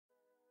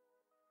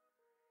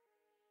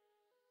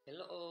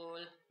Hello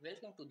all,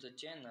 welcome to the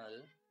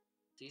channel.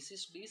 This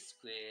is D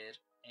Square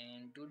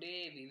and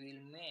today we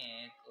will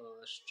make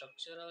a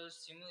structural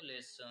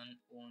simulation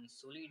on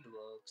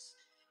Solidworks.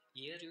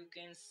 Here you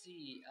can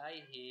see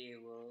I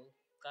have a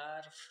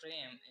car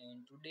frame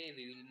and today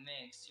we will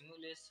make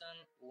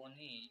simulation on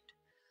it.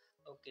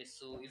 Okay,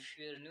 so if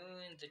you are new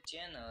in the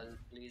channel,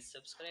 please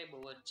subscribe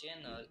our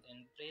channel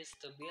and press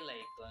the bell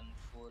icon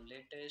for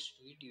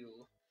latest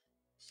video.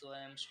 So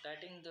I am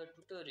starting the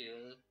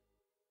tutorial.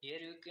 Here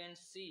you can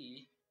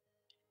see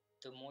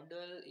the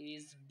model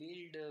is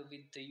built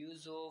with the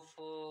use of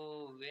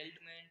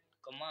weldment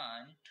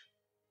command.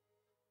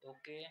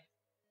 Okay,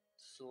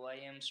 so I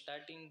am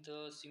starting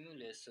the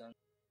simulation.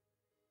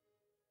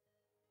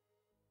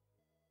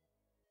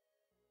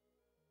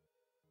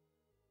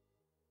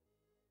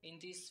 In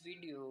this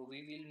video,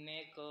 we will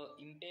make a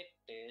impact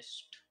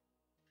test.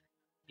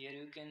 Here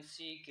you can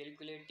see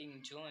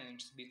calculating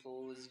joints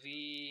because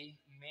we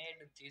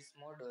made this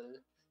model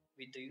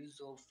with the use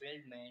of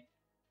weldment.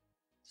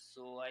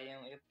 So I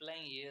am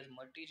applying here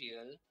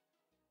material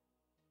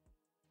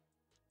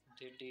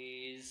that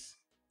is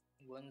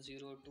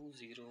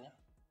 1020.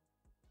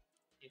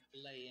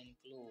 Apply and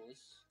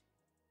close.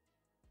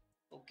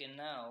 Okay,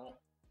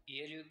 now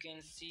here you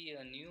can see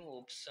a new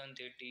option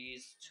that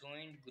is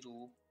joint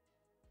group.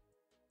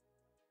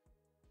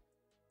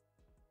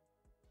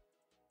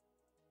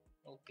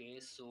 Okay,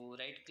 so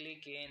right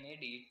click and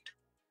edit.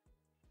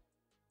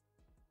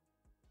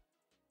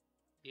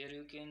 Here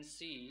you can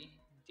see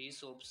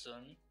this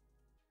option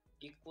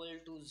equal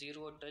to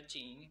 0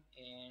 touching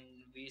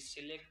and we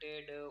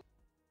selected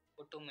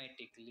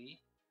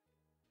automatically.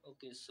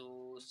 Okay,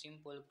 so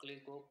simple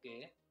click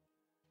OK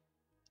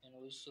and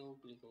also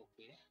click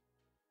OK.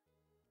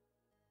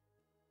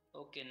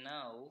 Okay,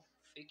 now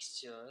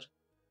fixture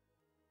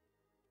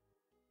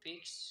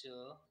this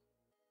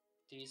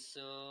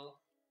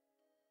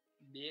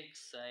back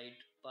side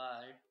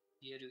part.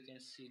 Here you can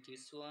see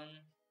this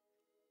one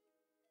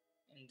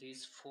and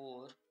these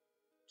four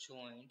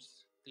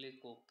joints. Click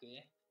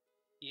OK.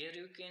 Here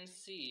you can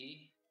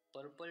see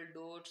purple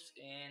dots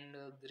and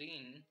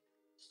green.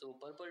 So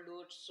purple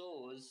dot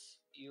shows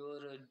your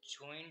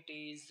joint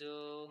is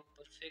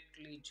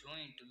perfectly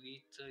joined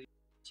with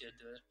each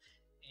other,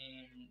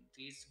 and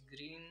this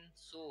green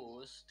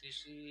shows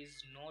this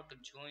is not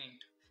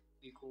joint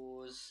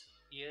because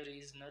here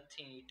is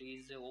nothing, it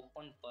is a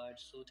open part,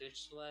 so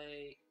that's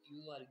why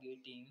you are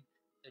getting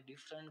a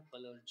different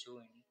color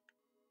joint.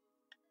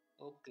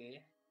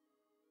 Okay,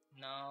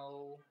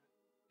 now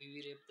we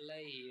will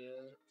apply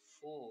here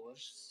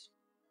force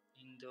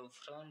in the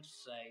front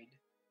side.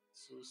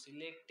 So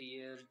select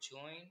here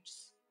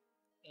joints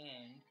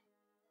and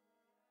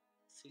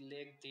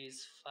select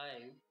these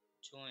 5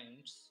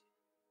 joints.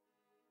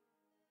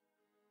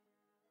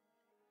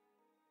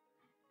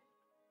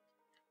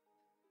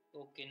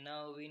 Okay,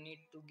 now we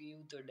need to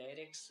give the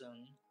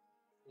direction.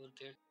 For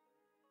that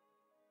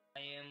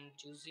I am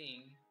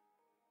choosing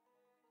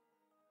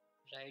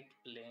right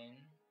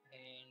plane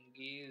and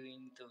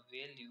giving the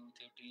value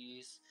that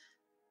is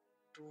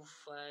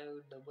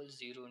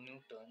 2500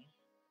 Newton.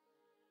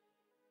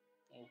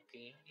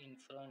 Okay, in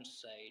front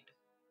side.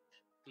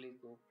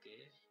 Click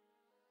OK.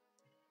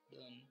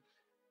 Done.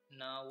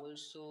 Now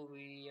also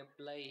we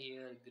apply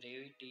here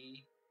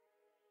gravity.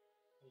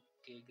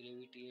 Okay,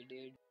 gravity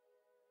added.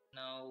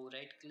 Now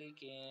right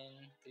click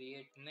and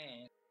create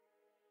mesh.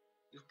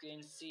 You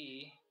can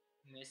see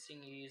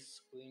meshing is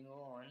going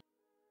on.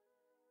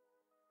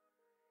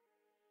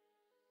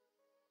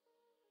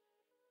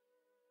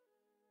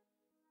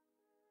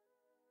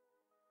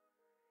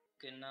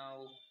 Okay,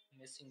 now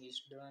meshing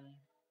is done.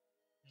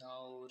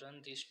 Now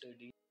run this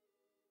study.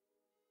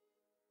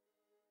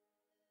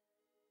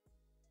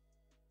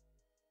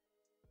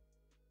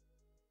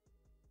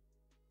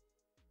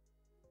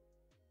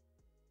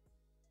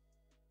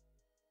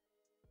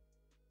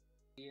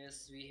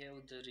 Yes, we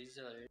have the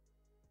result.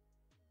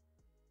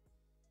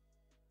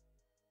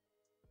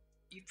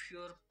 If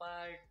your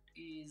part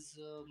is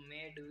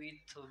made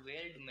with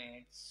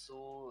weldment,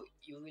 so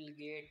you will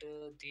get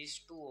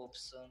these two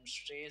options,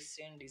 stress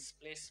and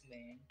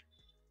displacement.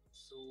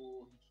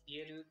 So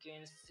here you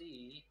can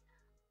see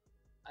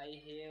I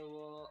have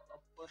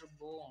upper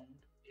bound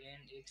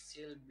and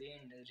axial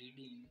bend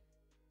reading.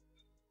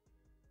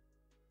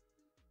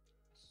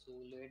 So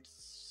let's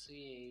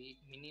see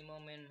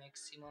minimum and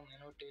maximum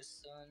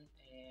annotation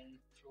and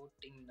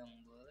floating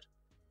number.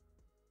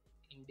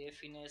 In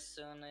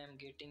definition I am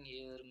getting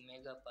here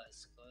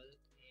megapascal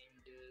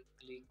and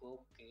click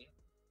OK.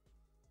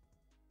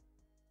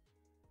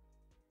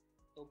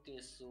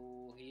 Okay,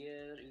 so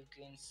here you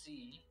can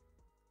see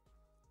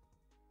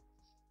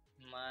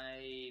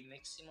my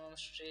maximum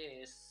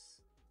stress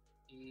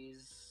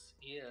is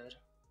here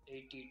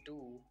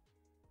 82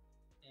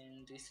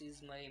 and this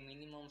is my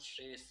minimum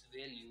stress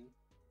value.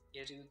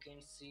 Here you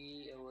can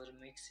see our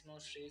maximum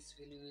stress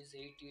value is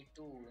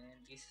 82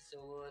 and this is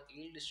our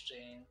yield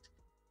strength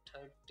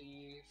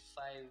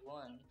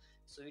 35.1.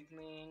 So it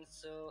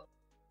means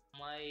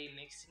my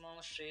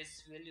maximum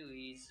stress value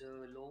is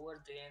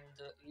lower than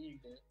the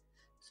yield,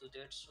 so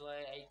that's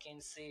why I can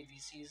say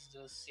this is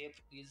the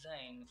safe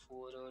design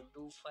for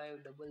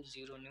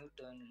 2500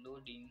 Newton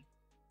loading.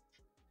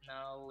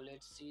 Now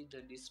let's see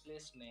the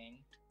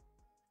displacement.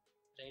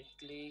 Right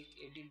click,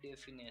 edit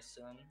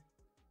definition.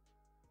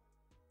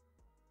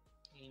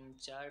 In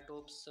chart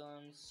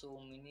options, show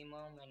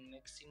minimum and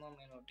maximum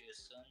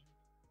annotation.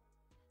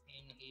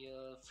 In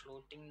here,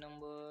 floating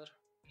number.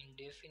 In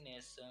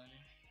definition,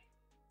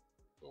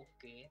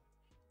 okay.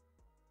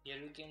 Here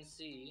you can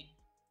see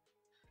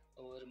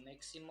our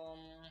maximum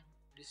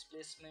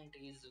displacement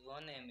is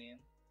 1 mm,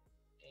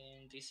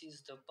 and this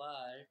is the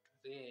part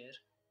where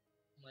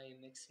my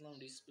maximum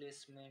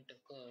displacement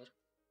occur.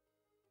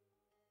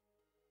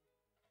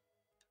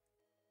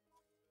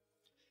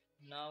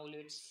 Now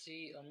let's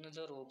see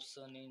another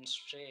option in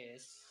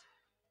stress.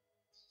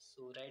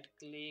 So right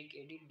click,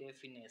 edit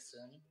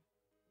definition.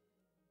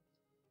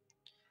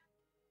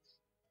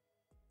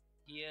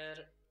 Here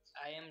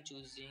I am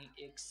choosing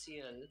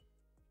axial.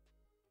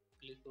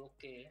 Click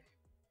OK.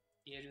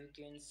 Here you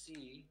can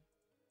see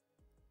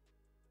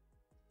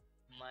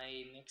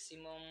my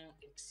maximum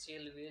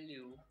axial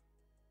value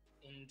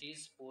in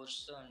this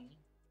portion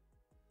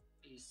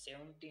is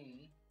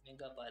 17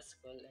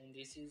 megapascal, and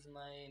this is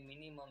my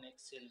minimum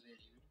axial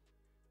value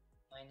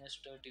minus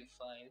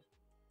 35.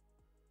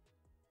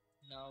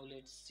 Now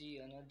let's see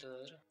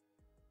another.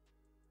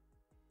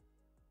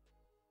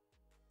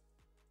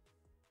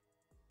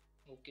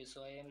 Okay,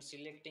 so I am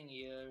selecting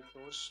here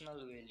torsional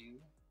value.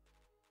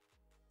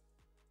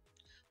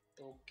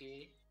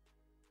 Okay,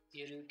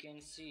 here you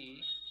can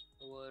see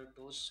our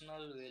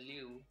torsional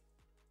value.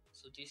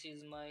 So this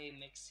is my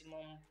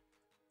maximum.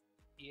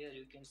 Here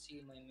you can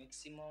see my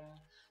maximum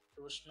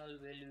torsional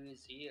value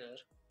is here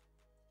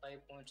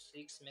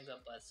 5.6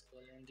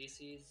 megapascal, and this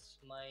is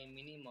my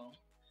minimum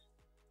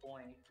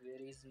point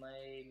where is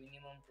my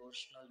minimum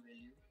torsional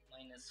value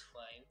minus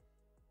 5.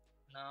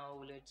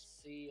 Now let's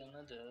see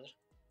another.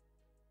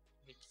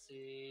 Let's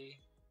say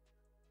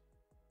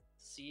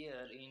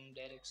shear in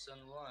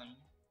direction 1.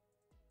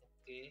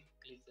 Okay,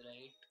 click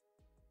right.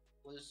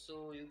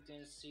 Also you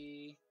can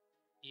see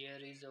here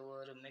is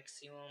our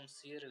maximum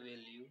shear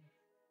value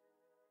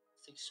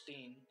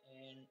 16,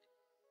 and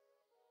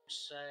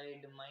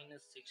side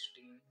minus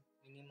 16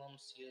 minimum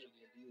shear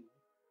value.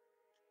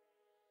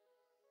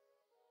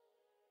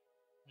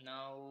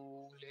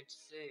 Now let's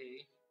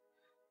say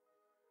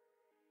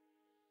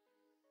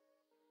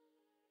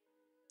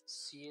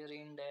shear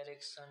in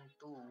direction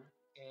 2,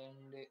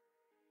 and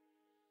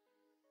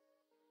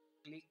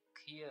click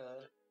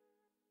here,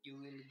 you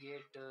will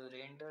get a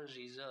render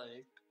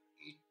result.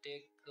 It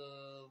take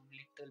a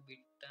little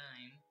bit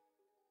time.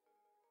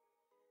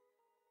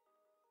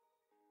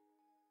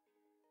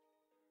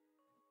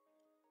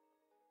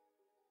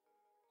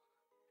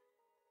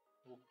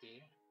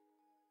 Okay,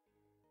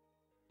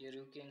 here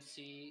you can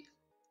see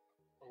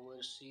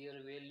our shear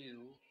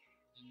value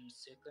in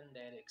second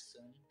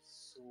direction.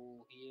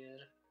 So here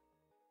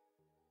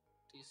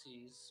this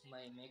is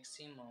my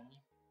maximum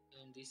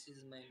and this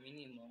is my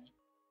minimum.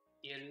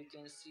 Here you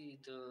can see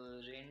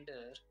the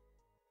render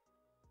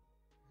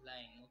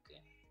line.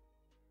 Okay,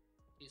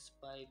 this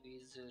pipe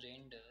is a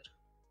render.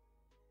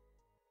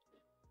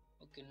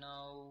 Okay,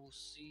 now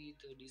see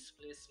the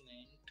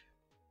displacement.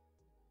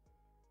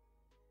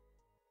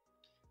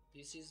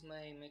 This is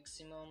my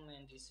maximum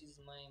and this is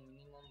my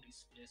minimum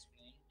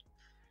displacement.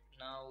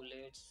 Now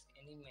let's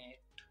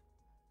animate,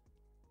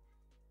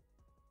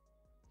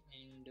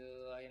 and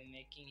I am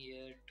making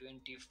here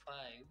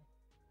 25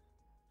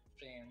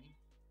 frame.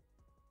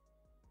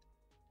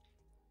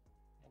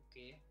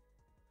 Okay,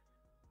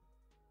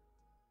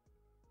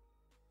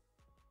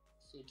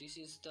 so this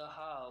is the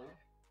how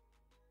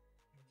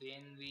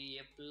when we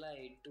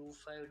apply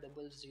 2500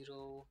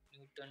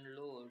 Newton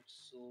load,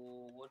 so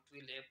what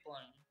will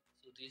happen.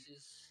 So this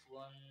is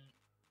one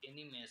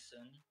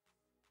animation,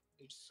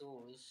 it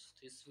shows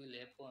this will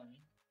happen.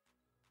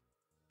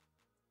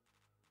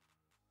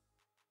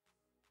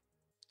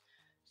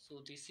 So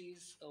this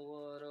is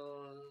our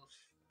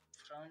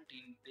front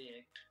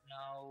impact.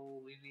 Now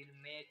we will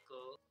make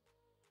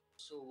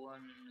so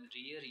one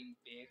rear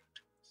impact.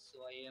 So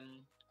I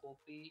am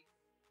copy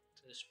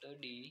the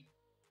study,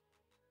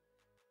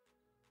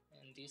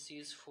 and this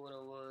is for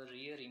our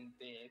rear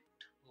impact.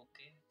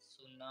 Okay,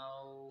 so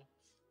now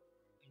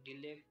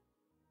delete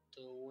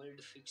the old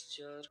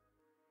fixture,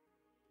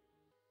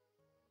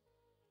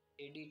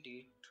 edit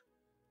it.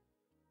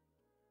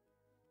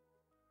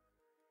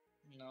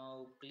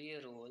 Now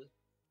clear all.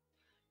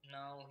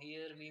 Now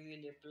here we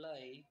will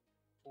apply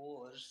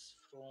force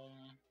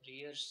from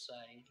rear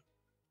side.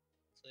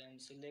 So I am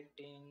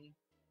selecting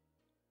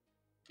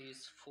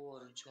this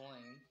four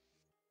joint.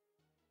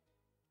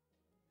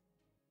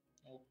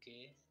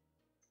 Okay,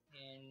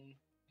 and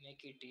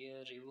make it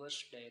here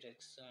reverse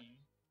direction.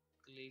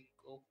 Click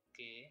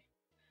OK.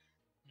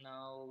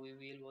 Now we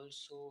will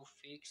also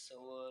fix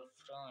our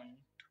front.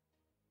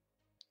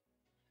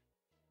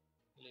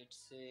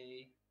 Let's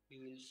say we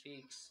will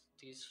fix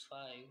this 5.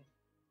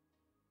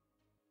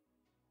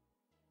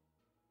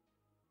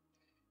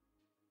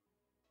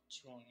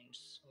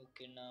 joints.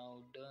 Okay,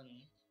 now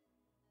done.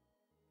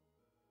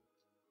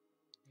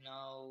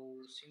 Now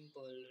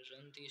simple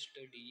run the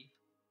study.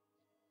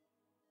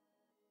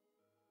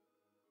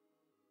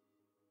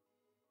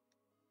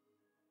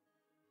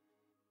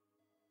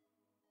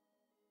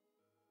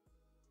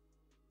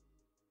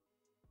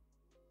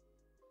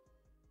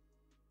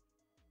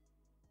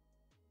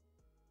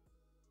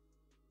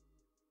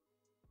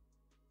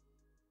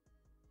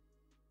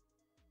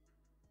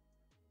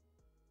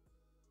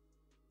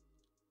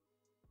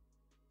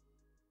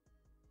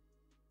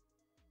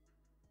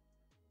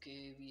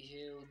 Okay, we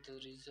have the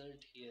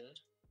result here.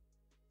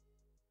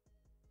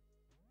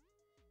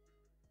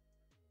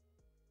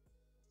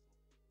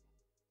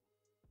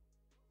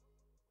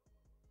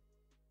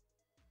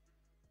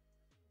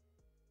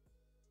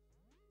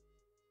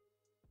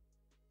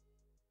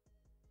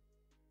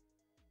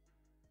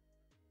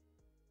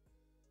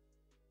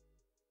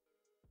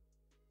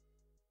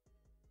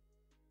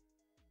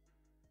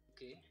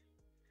 Okay,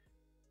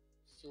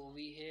 so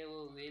we have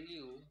a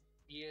value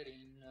here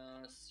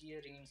in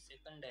shear in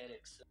second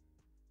direction.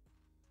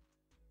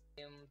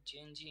 I am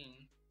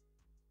changing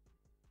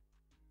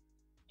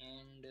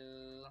and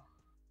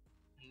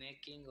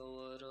making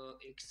our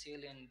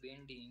axle and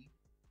bending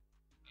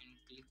and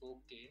click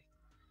OK.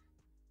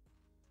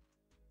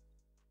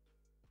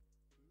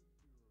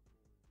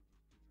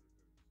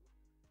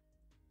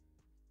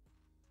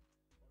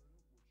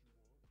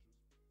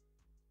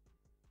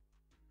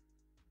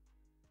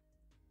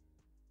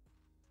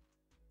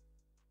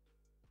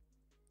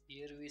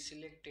 Here we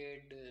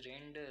selected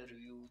render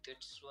view,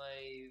 that's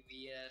why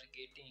we are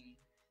getting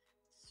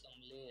some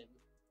lag.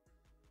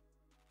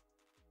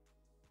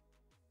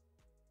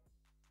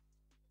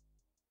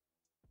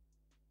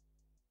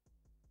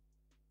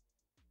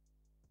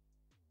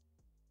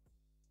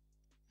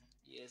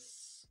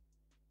 Yes,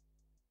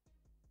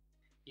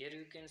 here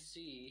you can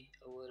see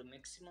our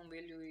maximum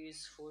value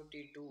is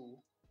 42.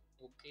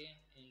 Okay,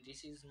 and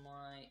this is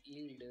my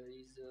yield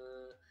is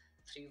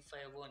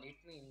 351. It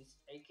means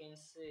I can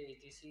say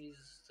this is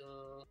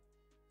the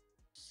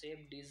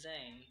shape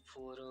design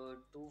for a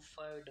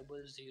 2500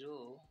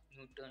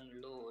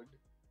 Newton load.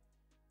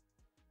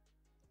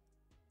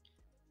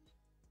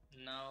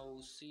 Now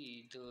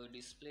see the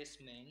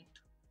displacement.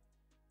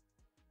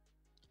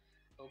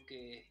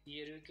 Okay,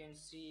 here you can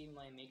see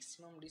my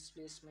maximum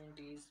displacement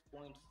is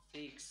point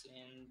fix,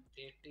 and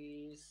that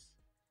is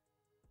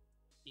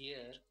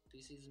here.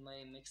 This is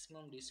my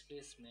maximum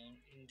displacement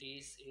in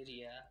this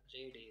area,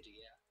 red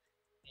area,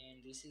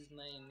 and this is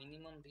my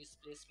minimum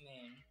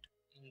displacement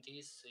in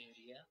this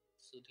area.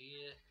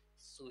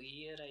 So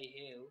here I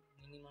have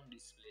minimum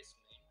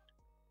displacement,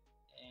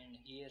 and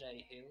here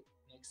I have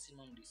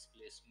maximum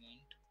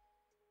displacement.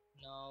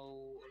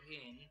 Now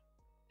again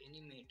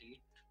animate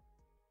it,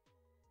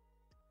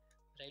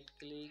 right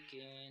click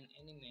and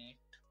animate.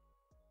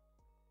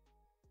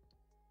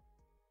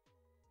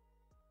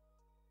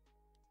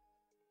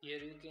 Here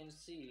you can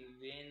see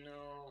when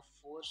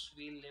force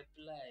will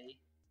apply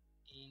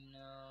in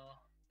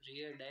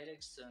rear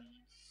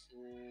direction. So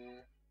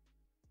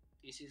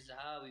this is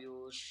how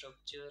your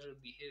structure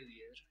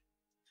behavior.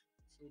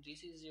 So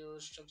this is your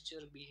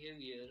structure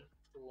behavior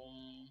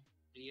from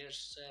rear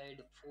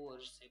side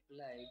force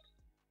applied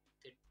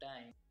that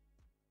time.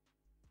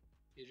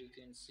 Here you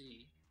can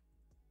see.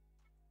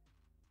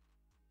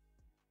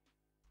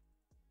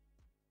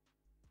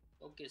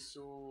 Okay,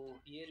 so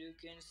here you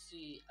can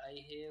see I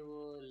have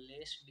a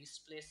less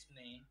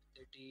displacement,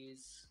 that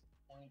is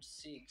zero point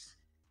 0.6,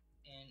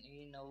 and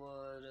in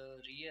our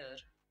rear,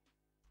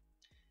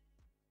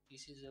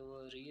 this is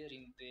our rear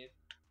impact.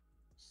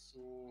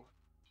 So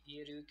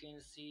here you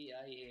can see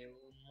I have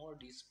more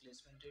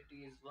displacement, that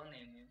is 1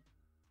 mm.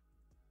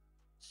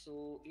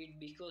 So it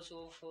because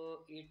of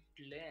its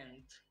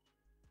length,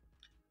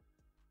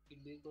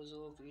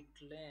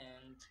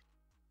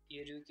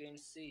 here you can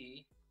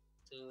see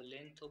the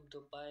length of the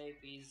pipe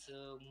is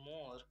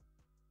more,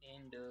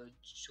 and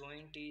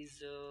joint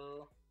is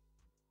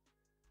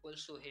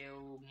also have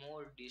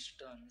more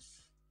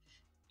distance.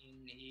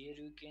 In here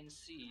you can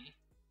see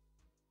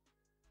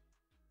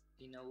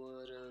in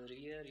our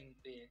rear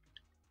impact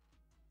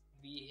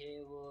we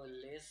have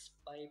less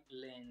pipe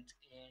length,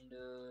 and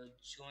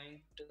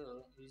joint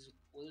is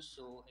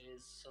also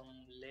has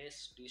some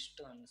less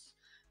distance,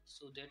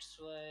 so that's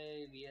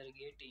why we are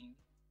getting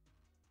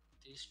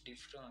this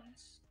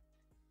difference.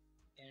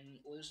 And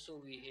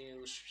also we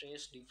have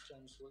stress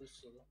difference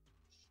also.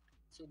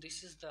 So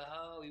this is the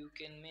how you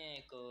can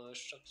make a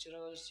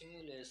structural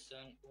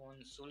simulation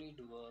on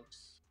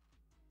SolidWorks.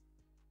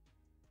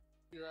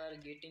 If you are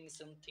getting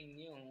something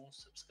new,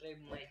 subscribe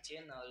my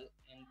channel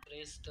and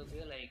press the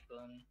bell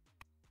icon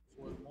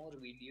for more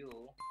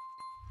video.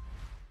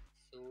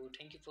 So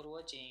thank you for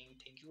watching.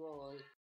 Thank you all.